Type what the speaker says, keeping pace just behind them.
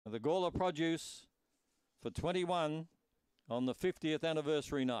the Gawler produce for 21 on the 50th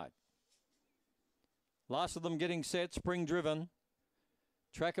anniversary night. Last of them getting set, spring driven.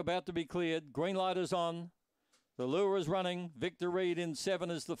 Track about to be cleared. Green light is on. The lure is running. Victor Reed in 7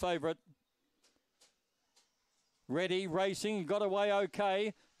 is the favourite. Ready, racing, got away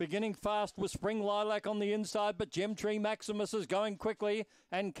okay. Beginning fast with Spring Lilac on the inside, but Gemtree Maximus is going quickly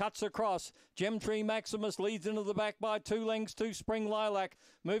and cuts across. Gemtree Maximus leads into the back by 2 lengths to Spring Lilac.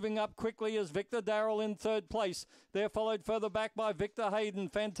 Moving up quickly is Victor Darrell in 3rd place. They're followed further back by Victor Hayden.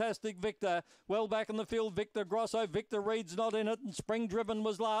 Fantastic Victor. Well back in the field, Victor Grosso. Victor Reed's not in it, and Spring Driven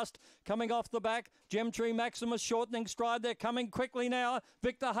was last. Coming off the back, Gemtree Maximus shortening stride. They're coming quickly now.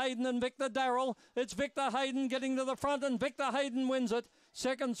 Victor Hayden and Victor Darrell. It's Victor Hayden getting to the front, and Victor Hayden wins it.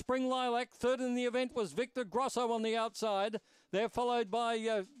 Second, Spring Lilac. Third in the event was Victor Grosso on the outside. They're followed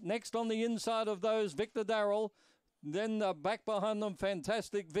by, next on the inside of those, Victor Darrell. Then back behind them,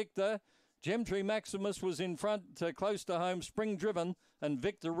 Fantastic Victor. Gemtree Maximus was in front, close to home, Spring Driven, and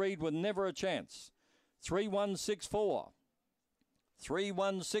Victor Reed with never a chance. 3-1-6-4.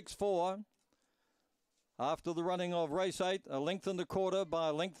 3-1-6-4. After the running of race 8, a length and a quarter by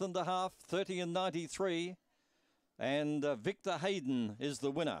a length and a half, 30-93. And Victor Hayden is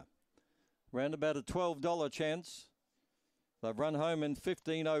the winner. Round about a $12 chance. They've run home in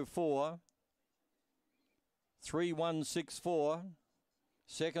 15.04. 3-1-6-4.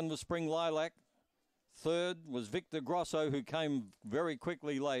 Second was Spring Lilac. Third was Victor Grosso, who came very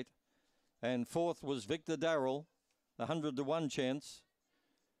quickly late. And fourth was Victor Darrell, 100-1 chance.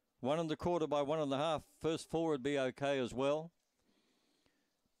 1 1/4 by 1 1/2. First 4 would be okay as well.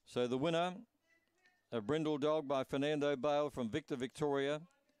 So the winner, a brindle dog by Fernando Bale from Victor Victoria.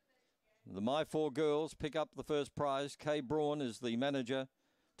 The My Four Girls pick up the first prize. Kay Braun is the manager.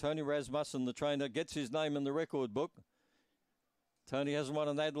 Tony Rasmussen, the trainer, gets his name in the record book. Tony hasn't won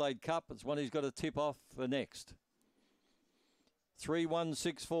an Adelaide Cup. It's one he's got to tip off for next.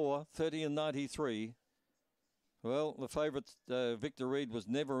 3-1-6-4, 30-93. Well, the favourite, Victor Reed, was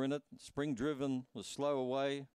never in it. Spring Driven was slow away.